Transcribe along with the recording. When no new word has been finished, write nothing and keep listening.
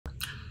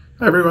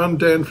Hey everyone,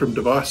 Dan from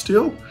Device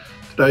Deal.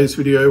 Today's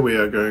video we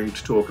are going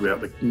to talk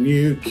about the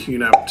new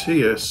QNAP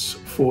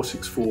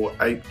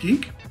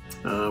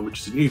TS-464-8G, which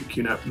is a new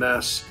QNAP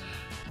NAS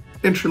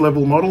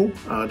entry-level model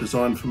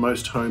designed for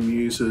most home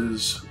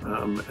users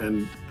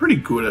and pretty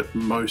good at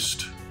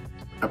most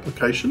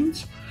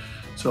applications.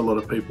 So a lot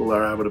of people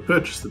are able to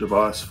purchase the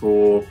device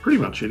for pretty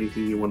much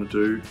anything you want to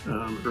do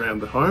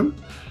around the home,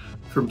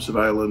 from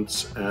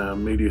surveillance,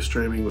 media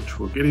streaming, which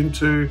we'll get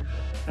into,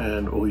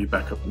 and all your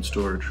backup and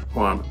storage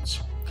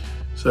requirements.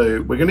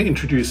 So we're going to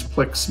introduce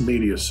Plex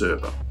Media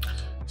Server.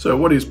 So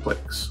what is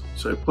Plex?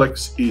 So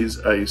Plex is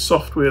a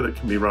software that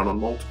can be run on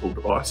multiple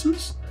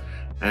devices,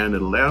 and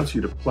it allows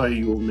you to play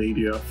your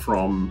media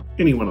from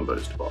any one of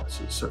those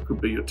devices. So it could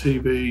be your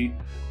TV,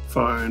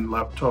 phone,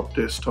 laptop,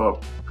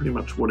 desktop, pretty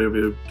much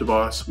whatever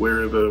device,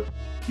 wherever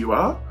you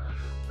are,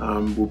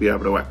 will be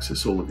able to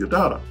access all of your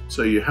data.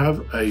 So you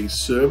have a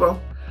server.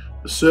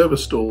 The server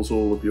stores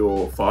all of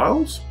your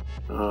files,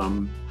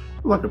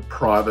 like a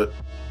private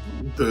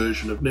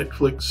version of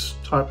Netflix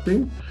type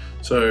thing.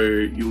 So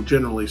you'll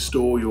generally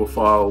store your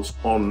files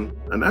on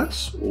a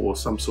NAS or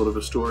some sort of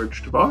a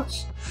storage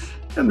device,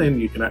 and then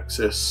you can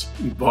access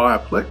via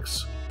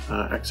Plex,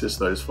 access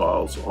those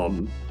files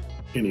on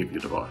any of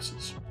your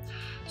devices.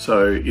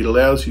 So it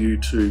allows you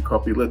to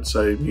copy, let's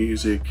say,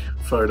 music,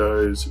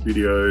 photos,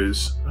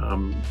 videos,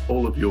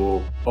 all of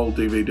your old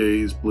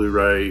DVDs,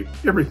 Blu-ray,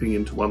 everything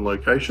into one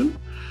location.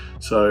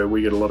 So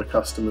we get a lot of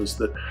customers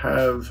that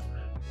have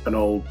an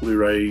old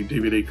Blu-ray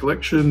DVD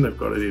collection. They've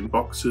got it in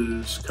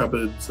boxes,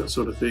 cupboards, that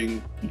sort of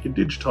thing. You can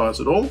digitize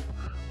it all,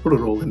 put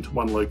it all into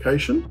one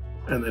location,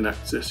 and then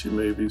access your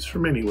movies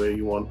from anywhere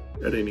you want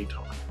at any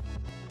time.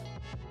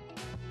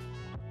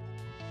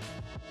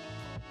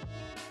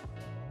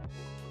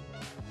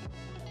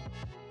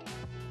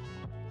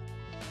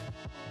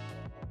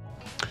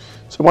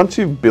 So once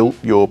you've built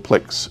your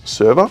Plex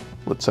server,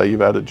 let's say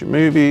you've added your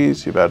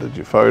movies, you've added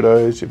your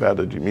photos, you've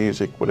added your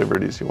music, whatever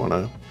it is you want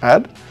to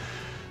add,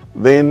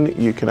 then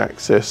you can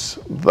access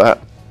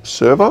that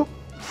server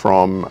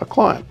from a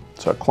client.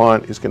 So a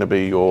client is going to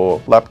be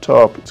your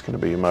laptop, it's going to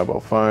be your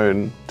mobile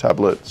phone,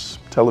 tablets,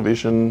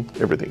 television,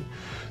 everything.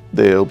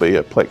 There'll be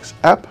a Plex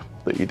app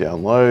that you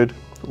download,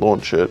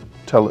 launch it,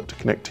 tell it to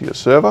connect to your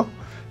server,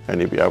 and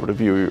you'll be able to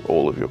view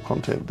all of your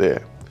content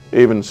there.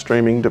 Even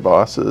streaming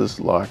devices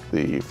like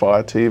the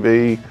Fire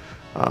TV,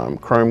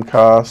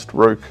 Chromecast,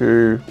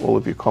 Roku, all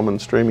of your common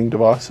streaming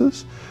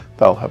devices,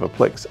 they'll have a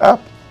Plex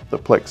app. The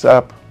Plex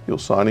app you'll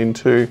sign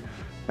into,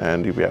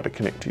 and you'll be able to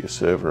connect to your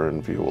server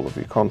and view all of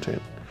your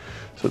content.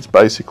 So it's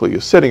basically you're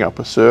setting up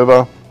a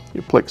server,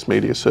 your Plex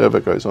Media Server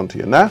goes onto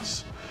your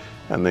NAS,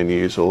 and then you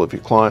use all of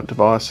your client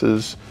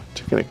devices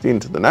to connect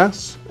into the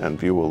NAS and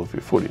view all of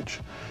your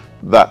footage.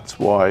 That's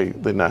why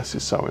the NAS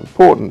is so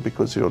important,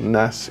 because your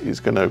NAS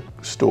is going to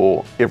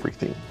store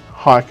everything.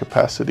 High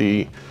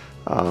capacity,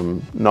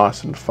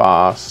 nice and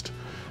fast,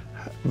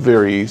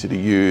 very easy to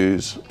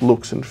use,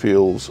 looks and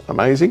feels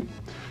amazing.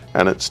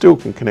 And it still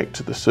can connect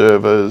to the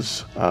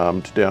servers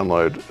to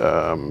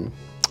download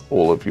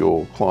all of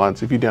your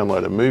clients. If you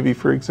download a movie,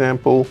 for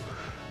example,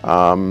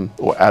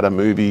 or add a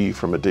movie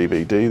from a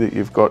DVD that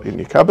you've got in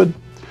your cupboard,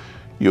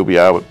 you'll be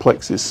able,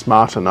 Plex is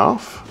smart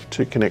enough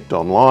to connect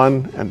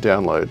online and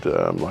download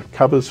like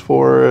covers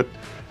for it,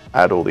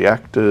 add all the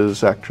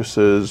actors,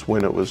 actresses,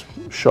 when it was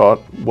shot,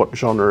 what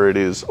genre it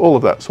is, all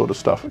of that sort of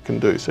stuff it can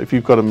do. So if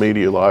you've got a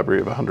media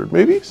library of 100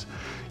 movies,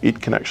 it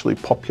can actually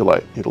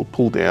populate. It'll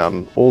pull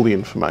down all the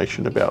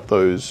information about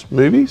those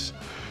movies,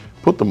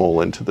 put them all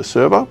into the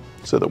server,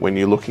 so that when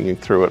you're looking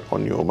through it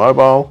on your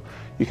mobile,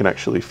 you can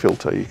actually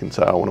filter. You can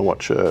say, I want to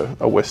watch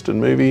a Western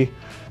movie,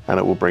 and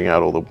it will bring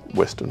out all the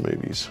Western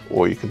movies.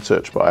 Or you can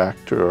search by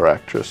actor or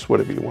actress,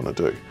 whatever you want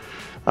to do.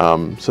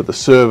 So the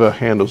server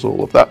handles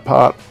all of that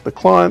part. The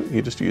client,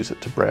 you just use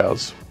it to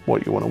browse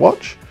what you want to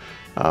watch,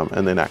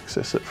 and then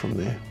access it from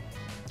there.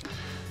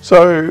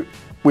 So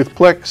with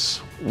Plex,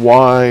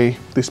 why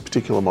this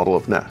particular model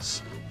of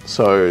NAS?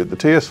 So the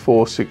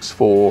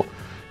TS-464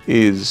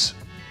 is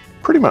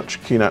pretty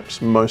much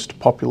QNAP's most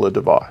popular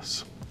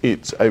device.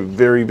 It's a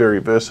very, very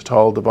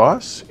versatile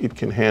device. It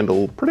can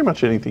handle pretty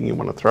much anything you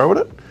want to throw at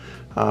it.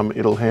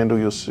 It'll handle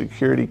your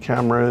security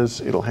cameras,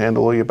 it'll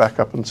handle all your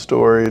backup and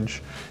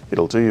storage,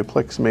 it'll do your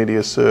Plex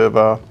Media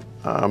Server,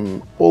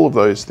 all of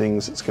those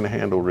things it's going to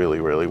handle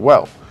really, really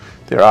well.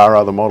 There are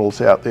other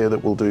models out there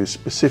that will do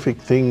specific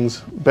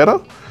things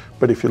better,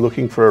 but if you're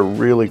looking for a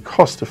really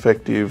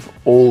cost-effective,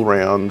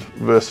 all-round,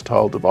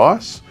 versatile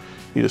device,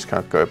 you just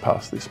can't go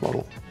past this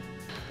model.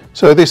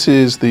 So this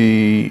is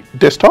the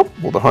desktop,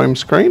 or the home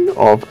screen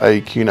of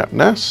a QNAP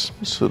NAS,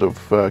 sort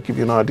of give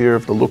you an idea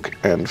of the look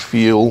and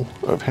feel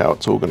of how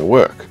it's all going to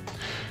work.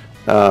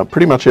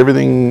 Pretty much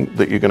everything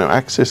that you're going to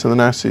access in the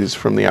NAS is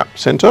from the App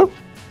Center.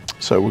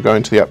 So we'll go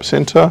into the App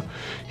Center.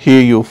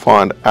 Here you'll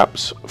find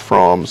apps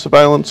from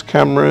surveillance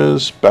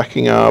cameras,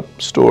 backing up,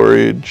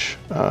 storage,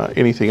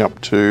 anything up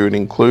to and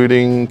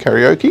including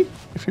karaoke,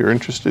 if you're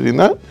interested in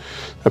that.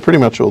 Pretty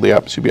much all the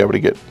apps you'll be able to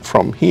get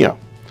from here.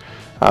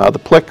 The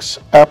Plex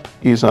app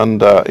is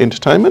under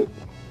Entertainment.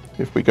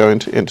 if we go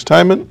into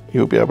entertainment,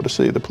 you'll be able to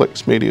see the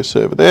Plex Media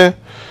Server there,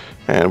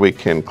 and we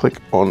can click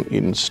on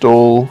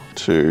install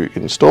to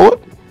install it.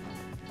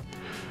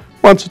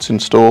 Once it's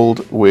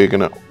installed, we're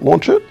going to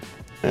launch it,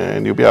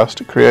 and you'll be asked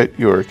to create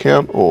your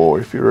account, or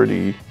if you're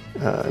already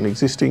an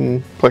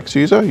existing Plex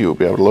user, you'll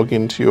be able to log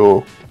into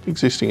your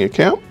existing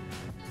account.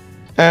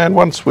 And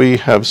once we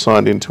have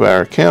signed into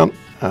our account,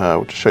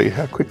 to show you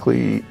how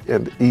quickly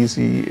and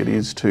easy it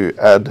is to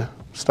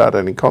start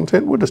adding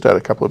content, we'll just add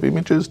a couple of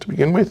images to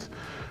begin with.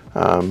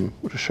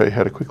 We'll just show you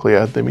how to quickly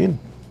add them in.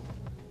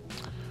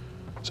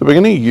 So we're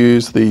going to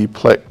use the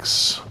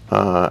Plex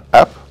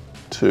app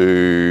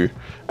to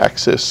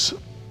access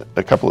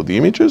a couple of the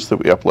images that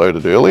we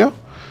uploaded earlier.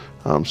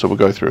 So we'll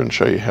go through and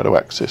show you how to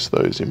access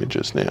those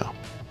images now.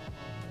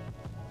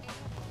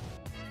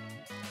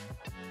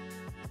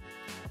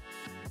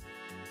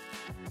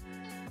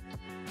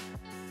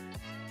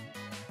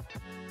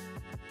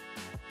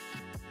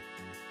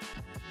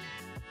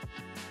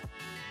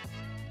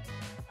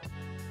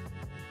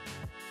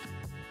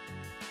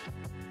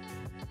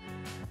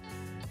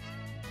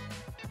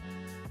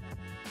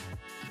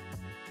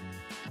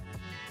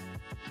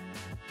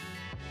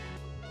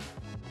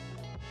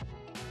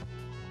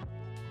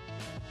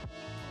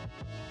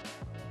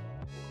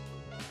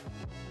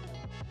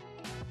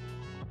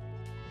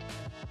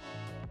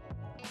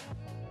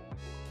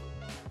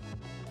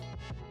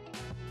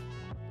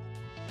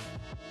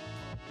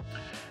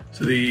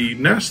 So the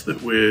NAS that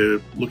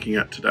we're looking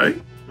at today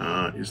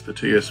is the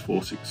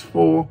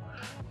TS-464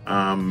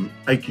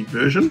 8G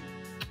version.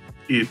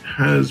 It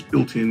has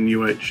built-in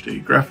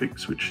UHD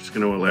graphics, which is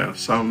going to allow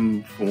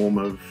some form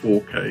of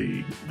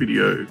 4K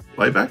video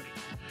playback.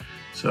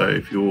 So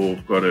if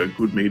you've got a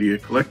good media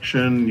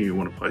collection, you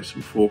want to play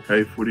some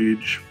 4K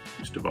footage,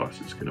 this device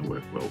is going to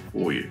work well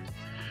for you.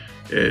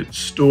 It's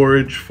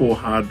storage, 4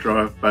 hard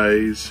drive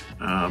bays.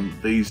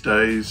 These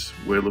days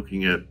we're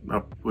looking at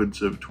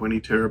upwards of 20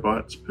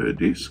 terabytes per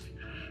disk.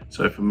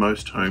 So for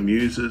most home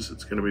users,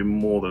 it's going to be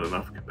more than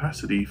enough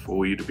capacity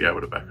for you to be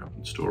able to back up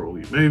and store all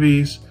your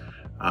movies,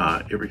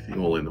 everything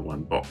all in the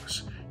one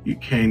box. You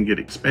can get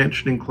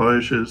expansion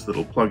enclosures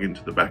that'll plug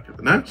into the back of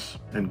the NAS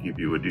and give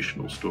you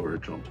additional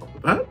storage on top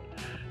of that.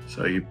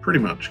 So you've pretty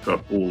much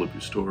got all of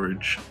your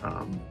storage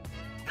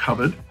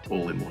covered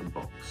all in one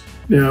box.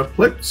 Now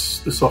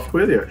Plex, the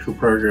software, the actual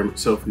program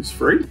itself is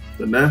free.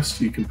 The NAS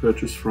you can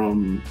purchase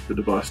from the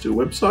DeviceDeal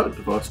website,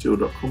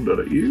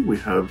 devicedeal.com.au. We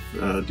have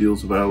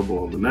deals available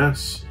on the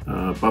NAS,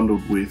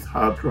 bundled with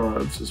hard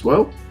drives as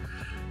well.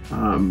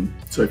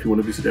 So if you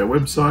want to visit our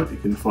website, you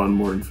can find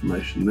more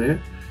information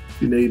there.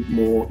 If you need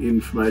more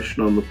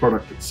information on the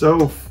product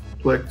itself,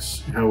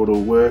 Plex, how it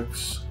all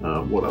works,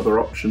 what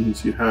other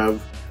options you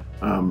have,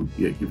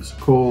 give us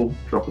a call,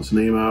 drop us an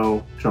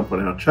email, jump on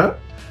our chat,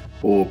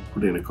 or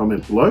put in a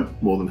comment below.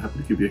 More than happy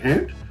to give you a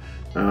hand.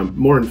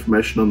 More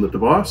information on the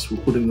device, we'll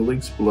put in the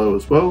links below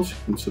as well, so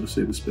you can sort of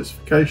see the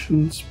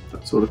specifications,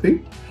 that sort of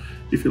thing.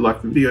 If you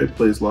like the video,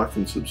 please like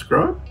and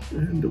subscribe,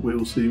 and we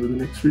will see you in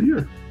the next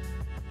video.